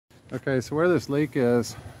Okay, so where this leak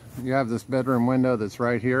is, you have this bedroom window that's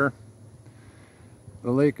right here.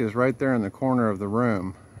 The leak is right there in the corner of the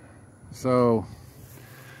room. So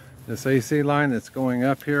this AC line that's going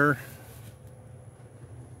up here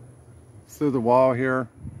through the wall here,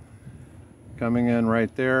 coming in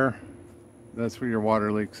right there, that's where your water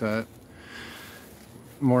leak's at.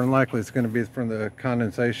 More than likely it's going to be from the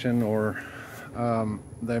condensation, or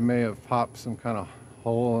they may have popped some kind of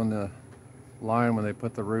hole in the line when they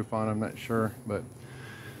put the roof on. I'm not sure, but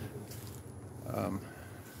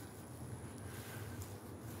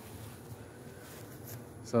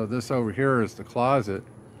so this over here is the closet,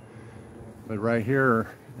 but right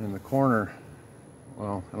here in the corner,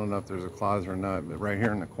 well, I don't know if there's a closet or not, but right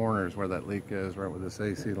here in the corner is where that leak is, right where this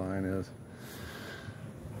AC line is.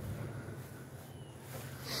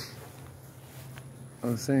 I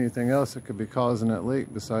don't see anything else that could be causing that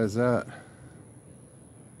leak besides that.